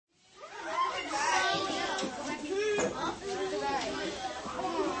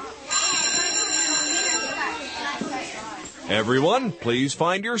Everyone, please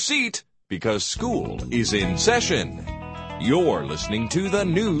find your seat because school is in session. You're listening to the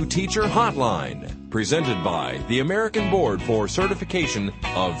New Teacher Hotline, presented by the American Board for Certification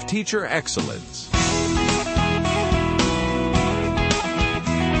of Teacher Excellence.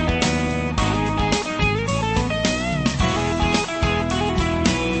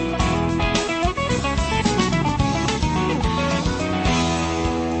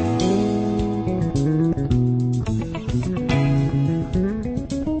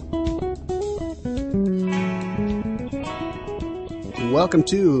 Welcome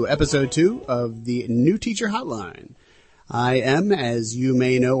to episode 2 of the New Teacher Hotline. I am, as you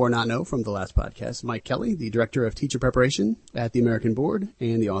may know or not know from the last podcast, Mike Kelly, the Director of Teacher Preparation at the American Board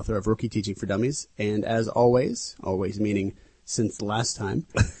and the author of Rookie Teaching for Dummies. And as always meaning since the last time,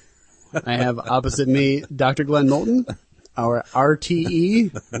 I have opposite me Dr. Glenn Moulton, our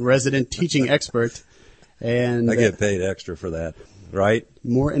RTE, resident teaching expert. And I get paid extra for that, right?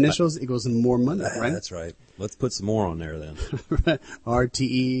 More initials equals more money, right? That's right. Let's put some more on there then.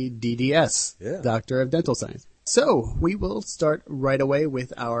 RTE DDS, yeah. Doctor of Dental Science. So we will start right away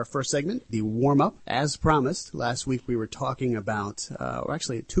with our first segment, the warm-up. As promised, last week we were talking about, or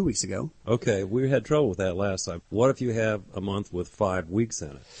actually 2 weeks ago. Okay, we had trouble with that last time. What if you have a month with 5 weeks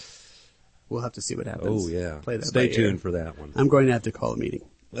in it? We'll have to see what happens. Oh, yeah. Play that Stay by tuned ear. for that one. I'm going to have to call a meeting.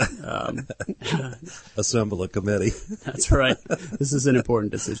 Assemble a committee. That's right. This is an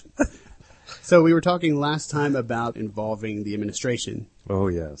important decision. So we were talking last time about involving the administration. Oh,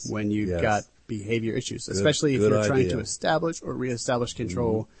 yes. When you've got behavior issues, especially if good you're trying idea. to establish or reestablish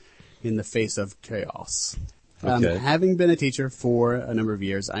control in the face of chaos. Okay. Having been a teacher for a number of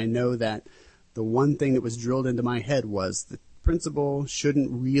years, I know that the one thing that was drilled into my head was the principal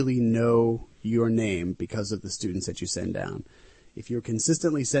shouldn't really know your name because of the students that you send down. If you're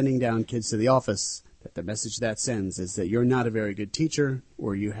consistently sending down kids to the office, that the message that sends is that you're not a very good teacher,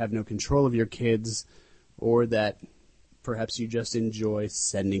 or you have no control of your kids, or that perhaps you just enjoy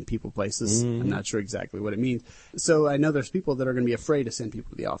sending people places. I'm not sure exactly what it means. So I know there's people that are going to be afraid to send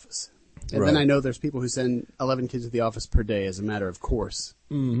people to the office. And then I know there's people who send 11 kids to the office per day as a matter of course.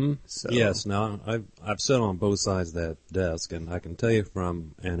 Mm-hmm. So, yes. Now, I've sat on both sides of that desk, and I can tell you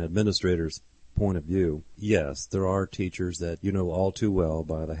from an administrator's point of view, yes, there are teachers that you know all too well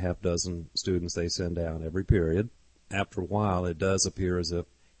by the half dozen students they send down every period. After a while, it does appear as if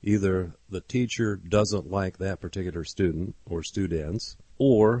either the teacher doesn't like that particular student or students,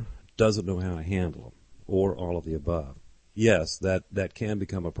 or doesn't know how to handle them, or all of the above. Yes, that can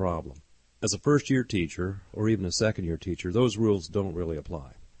become a problem. As a first-year teacher, or even a second-year teacher, those rules don't really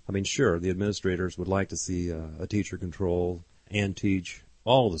apply. I mean, sure, the administrators would like to see a teacher control and teach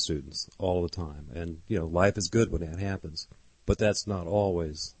all the students all the time. And, you know, life is good when that happens. But that's not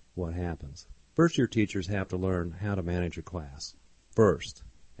always what happens. First-year teachers have to learn how to manage a class first.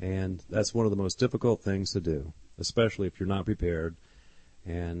 And that's one of the most difficult things to do, especially if you're not prepared.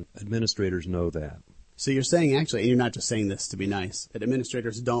 And administrators know that. So you're saying, actually, and you're not just saying this to be nice, that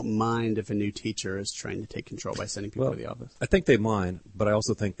administrators don't mind if a new teacher is trying to take control by sending people to the office? I think they mind, but I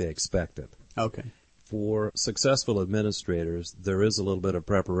also think they expect it. Okay. For successful administrators, there is a little bit of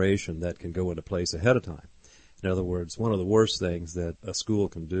preparation that can go into place ahead of time. In other words, one of the worst things that a school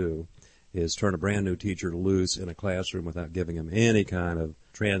can do is turn a brand new teacher loose in a classroom without giving them any kind of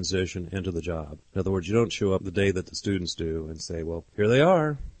transition into the job. In other words, you don't show up the day that the students do and say, well, here they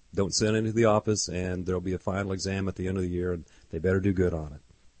are. Don't send into the office, and there'll be a final exam at the end of the year, and they better do good on it.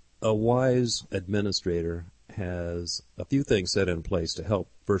 A wise administrator has a few things set in place to help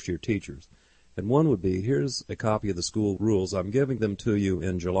first-year teachers. And one would be, here's a copy of the school rules. I'm giving them to you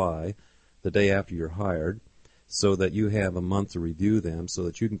in July, the day after you're hired, so that you have a month to review them so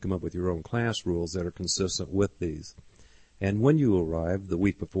that you can come up with your own class rules that are consistent with these. And when you arrive, the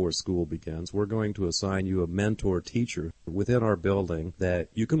week before school begins, we're going to assign you a mentor teacher within our building that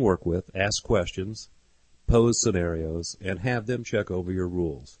you can work with, ask questions, pose scenarios, and have them check over your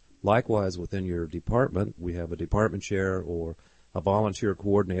rules. Likewise, within your department, we have a department chair or a volunteer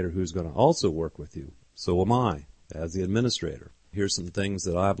coordinator who's going to also work with you. So am I, as the administrator. Here's some things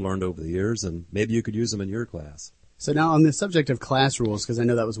that I've learned over the years, and maybe you could use them in your class. So now on the subject of class rules, because I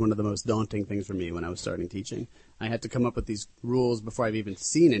know that was one of the most daunting things for me when I was starting teaching, I had to come up with these rules before I've even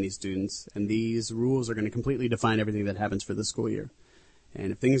seen any students, and these rules are going to completely define everything that happens for the school year.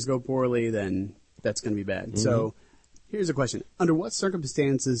 And if things go poorly, then that's going to be bad. Mm-hmm. So here's a question. Under what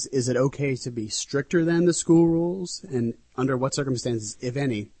circumstances is it okay to be stricter than the school rules? And under what circumstances, if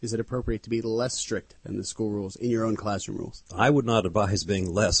any, is it appropriate to be less strict than the school rules in your own classroom rules? I would not advise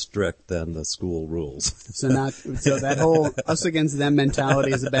being less strict than the school rules. So that whole us against them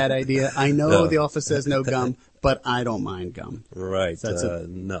mentality is a bad idea. I know the office says no gum, but I don't mind gum. Right. So that's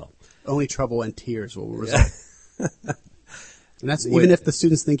no. Only trouble and tears will result. And that's even if the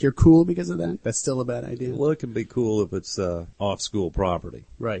students think you're cool because of that, that's still a bad idea. Well, it can be cool if it's off-school property.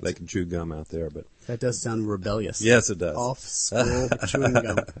 Right. They can chew gum out there, but that does sound rebellious. yes, it does. Off-school chewing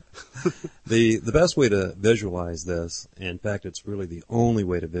gum. The best way to visualize this, in fact, it's really the only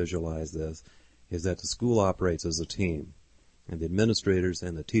way to visualize this, is that the school operates as a team, and the administrators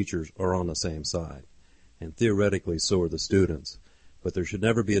and the teachers are on the same side, and theoretically so are the students. But there should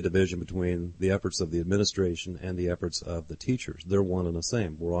never be a division between the efforts of the administration and the efforts of the teachers. They're one and the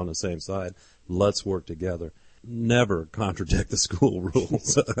same. We're on the same side. Let's work together. Never contradict the school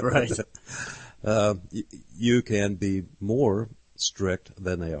rules. Right. You can be more strict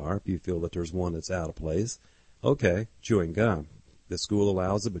than they are if you feel that there's one that's out of place. Okay, chewing gum. The school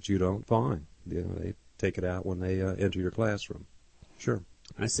allows it, but you don't. Fine. They take it out when they enter your classroom. Sure.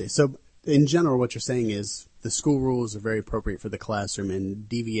 I see. So in general, what you're saying is the school rules are very appropriate for the classroom, and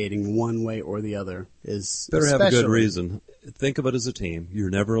deviating one way or the other is better have a good reason. Think of it as a team.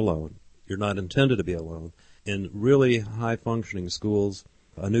 You're never alone. You're not intended to be alone. In really high-functioning schools,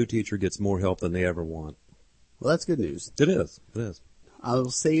 a new teacher gets more help than they ever want. Well, that's good news. It is. It is.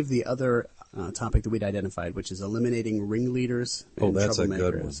 I'll save the other topic that we'd identified, which is eliminating ringleaders and that's a troublemakers.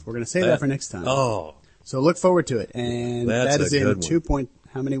 good one. We're going to save that for next time. Oh. So look forward to it. And That's that is a in good 2 point,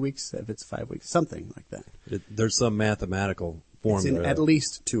 how many weeks? If it's 5 weeks, something like that. There's some mathematical It's formula. in at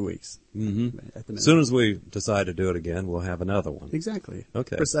least 2 weeks. Mm-hmm. At the As soon as we decide to do it again, we'll have another one. Exactly.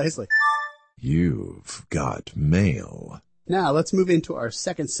 Okay. Precisely. You've got mail. Now let's move into our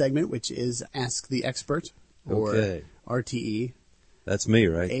second segment, which is Ask the Expert, or Okay. RTE. That's me,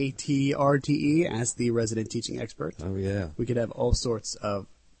 right? ATRTE, Ask the Resident Teaching Expert. Oh, yeah. We could have all sorts of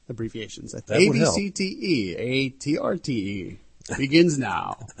abbreviations. That's That would help. ABCTE, ATRTE. Begins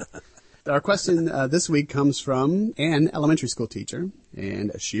now. Our question this week comes from an elementary school teacher,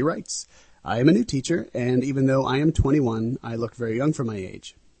 and she writes, I am a new teacher, and even though I am 21, I look very young for my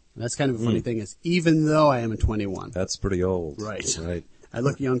age. And that's kind of a funny thing is, even though I am 21. That's pretty old. Right. Right. I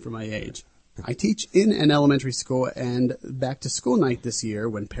look young for my age. I teach in an elementary school, and back to school night this year,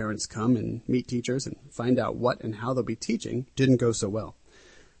 when parents come and meet teachers and find out what and how they'll be teaching, didn't go so well.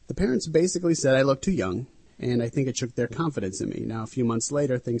 The parents basically said I look too young, and I think it shook their confidence in me. Now, a few months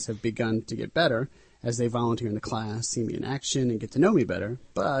later, things have begun to get better as they volunteer in the class, see me in action, and get to know me better.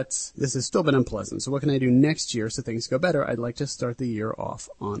 But this has still been unpleasant. So what can I do next year so things go better? I'd like to start the year off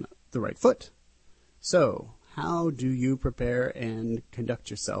on the right foot. So, how do you prepare and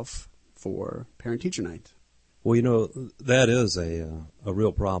conduct yourself for parent-teacher night? Well, that is a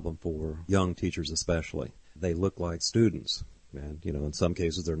real problem for young teachers especially. They look like students. And, in some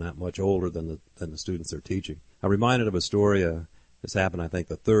cases, they're not much older than the students they're teaching. I'm reminded of a story, this happened, I think,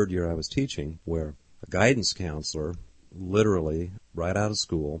 the third year I was teaching, where a guidance counselor, literally, right out of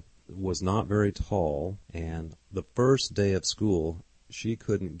school, was not very tall, and the first day of school, she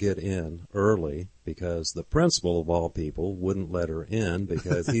couldn't get in early because the principal, of all people, wouldn't let her in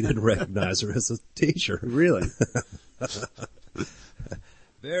because he didn't recognize her as a teacher. Really?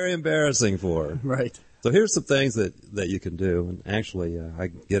 Very embarrassing for her. Right. So here's some things that you can do, and actually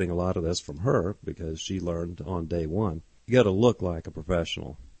I'm getting a lot of this from her because she learned on day one. You got to look like a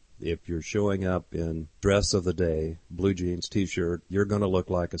professional. If you're showing up in dress of the day, blue jeans, t-shirt, you're going to look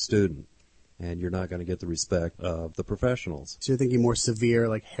like a student, and you're not going to get the respect of the professionals. So you're thinking more severe,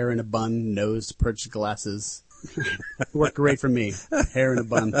 like hair in a bun, nose perched glasses. Worked great for me. Hair in a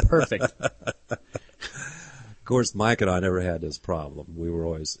bun, perfect. Of course, Mike and I never had this problem. We were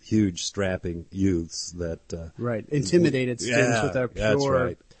always huge, strapping youths that... right. Intimidated students with our pure,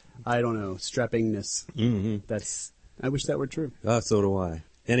 right. I don't know, strappingness. Mm-hmm. I wish that were true. So do I.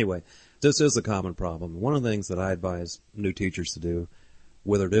 Anyway, this is a common problem. One of the things that I advise new teachers to do,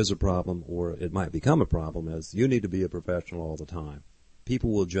 whether it is a problem or it might become a problem, is you need to be a professional all the time.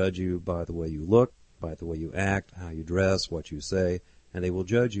 People will judge you by the way you look, by the way you act, how you dress, what you say, and they will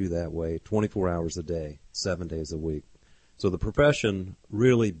judge you that way 24 hours a day, 7 days a week. So the profession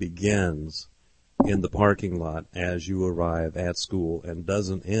really begins in the parking lot as you arrive at school and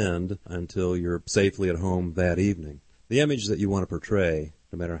doesn't end until you're safely at home that evening. The image that you want to portray,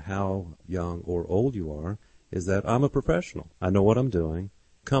 no matter how young or old you are, is that I'm a professional. I know what I'm doing.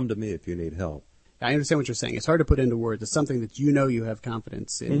 Come to me if you need help. I understand what you're saying. It's hard to put into words. It's something that you have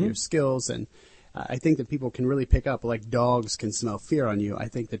confidence in your skills, and I think that people can really pick up, like dogs can smell fear on you. I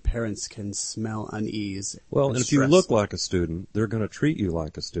think that parents can smell unease. Well, and if stress. you look like a student, they're going to treat you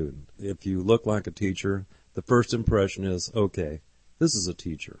like a student. If you look like a teacher, the first impression is, okay, this is a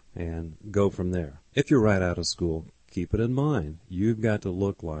teacher, and go from there. If you're right out of school, keep it in mind. You've got to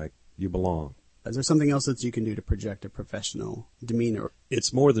look like you belong. Is there something else that you can do to project a professional demeanor?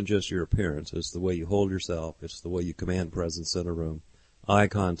 It's more than just your appearance. It's the way you hold yourself. It's the way you command presence in a room. Eye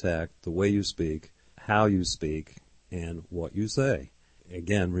contact, the way you speak, how you speak, and what you say.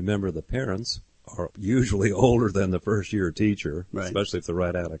 Again, remember the parents are usually older than the first-year teacher, right, especially if they're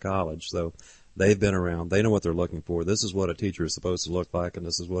right out of college. So they've been around. They know what they're looking for. This is what a teacher is supposed to look like, and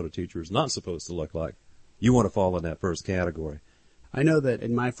this is what a teacher is not supposed to look like. You want to fall in that first category. I know that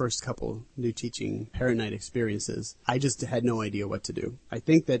in my first couple new teaching parent night experiences, I just had no idea what to do. I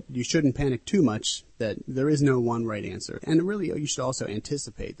think that you shouldn't panic too much, that there is no one right answer. And really, you should also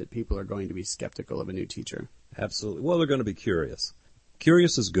anticipate that people are going to be skeptical of a new teacher. Absolutely. Well, they're going to be curious.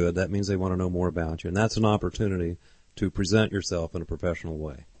 Curious is good. That means they want to know more about you. And that's an opportunity to present yourself in a professional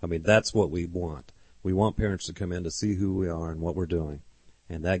way. I mean, that's what we want. We want parents to come in to see who we are and what we're doing.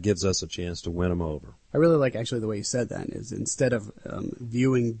 And that gives us a chance to win them over. I really like actually the way you said that, is instead of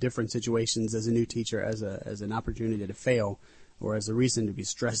viewing different situations as a new teacher as an opportunity to fail or as a reason to be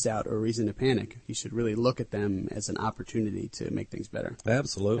stressed out or a reason to panic, you should really look at them as an opportunity to make things better.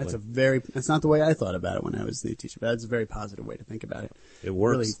 Absolutely. That's not the way I thought about it when I was a new teacher, but that's a very positive way to think about it. It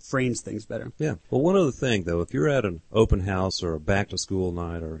works. It really frames things better. Yeah. Well, one other thing, though, if you're at an open house or a back-to-school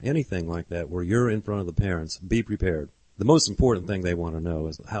night or anything like that where you're in front of the parents, be prepared. The most important thing they want to know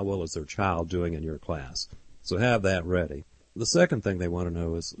is how well is their child doing in your class. So have that ready. The second thing they want to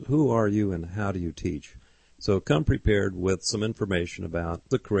know is who are you and how do you teach? So come prepared with some information about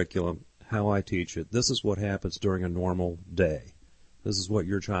the curriculum, how I teach it. This is what happens during a normal day. This is what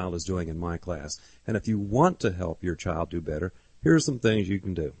your child is doing in my class. And if you want to help your child do better, here's some things you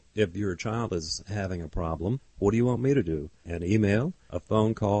can do. If your child is having a problem, what do you want me to do? An email, a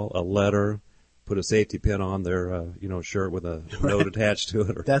phone call, a letter, put a safety pin on their, shirt with a note attached to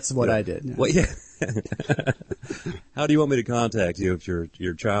it. Or, that's what I did. Yeah. Well, yeah. How do you want me to contact you if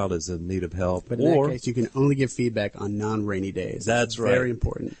your child is in need of help? But in that case, you can only give feedback on non-rainy days. That's right. Very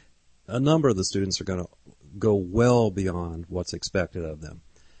important. A number of the students are going to go well beyond what's expected of them.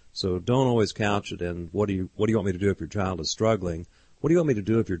 So don't always couch it in, what do you want me to do if your child is struggling? What do you want me to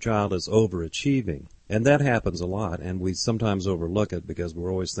do if your child is overachieving? And that happens a lot, and we sometimes overlook it because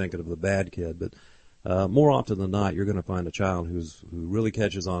we're always thinking of the bad kid. But more often than not, you're going to find a child who really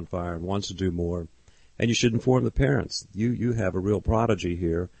catches on fire and wants to do more. And you should inform the parents. You have a real prodigy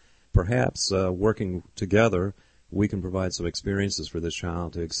here. Perhaps working together, we can provide some experiences for this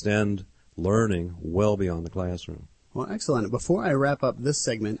child to extend learning well beyond the classroom. Well, excellent. Before I wrap up this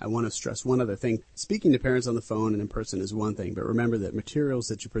segment, I want to stress one other thing. Speaking to parents on the phone and in person is one thing, but remember that materials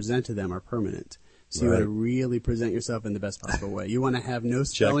that you present to them are permanent. So you want to really present yourself in the best possible way. You want to have no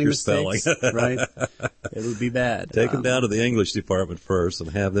spelling mistakes, right? It would be bad. Take them down to the English department first and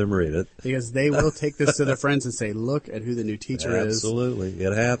have them read it. Because they will take this to their friends and say, look at who the new teacher is. Absolutely.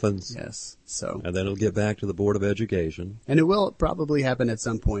 It happens. Yes. So. And then it'll get back to the Board of Education. And it will probably happen at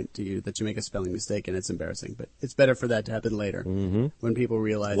some point to you that you make a spelling mistake and it's embarrassing. But it's better for that to happen later when people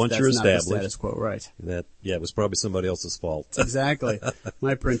realize once that's you're not the status quo. Right. It was probably somebody else's fault. Exactly.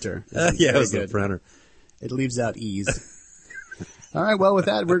 My printer. It was the printer. It leaves out E's. All right, well, with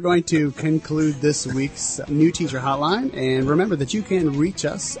that, we're going to conclude this week's New Teacher Hotline. And remember that you can reach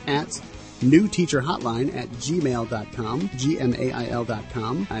us at newteacherhotline@gmail.com,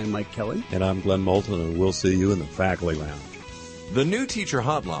 gmail.com. I'm Mike Kelly. And I'm Glenn Moulton, and we'll see you in the faculty lounge. The New Teacher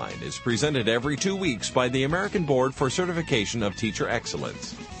Hotline is presented every 2 weeks by the American Board for Certification of Teacher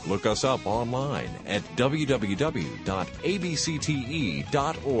Excellence. Look us up online at www.abcte.org.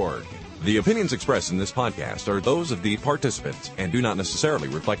 The opinions expressed in this podcast are those of the participants and do not necessarily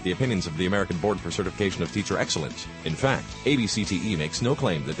reflect the opinions of the American Board for Certification of Teacher Excellence. In fact, ABCTE makes no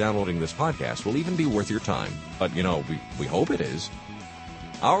claim that downloading this podcast will even be worth your time. But, we hope it is.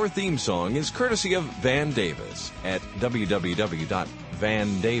 Our theme song is courtesy of Van Davis at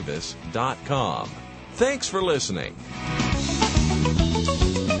www.vandavis.com. Thanks for listening.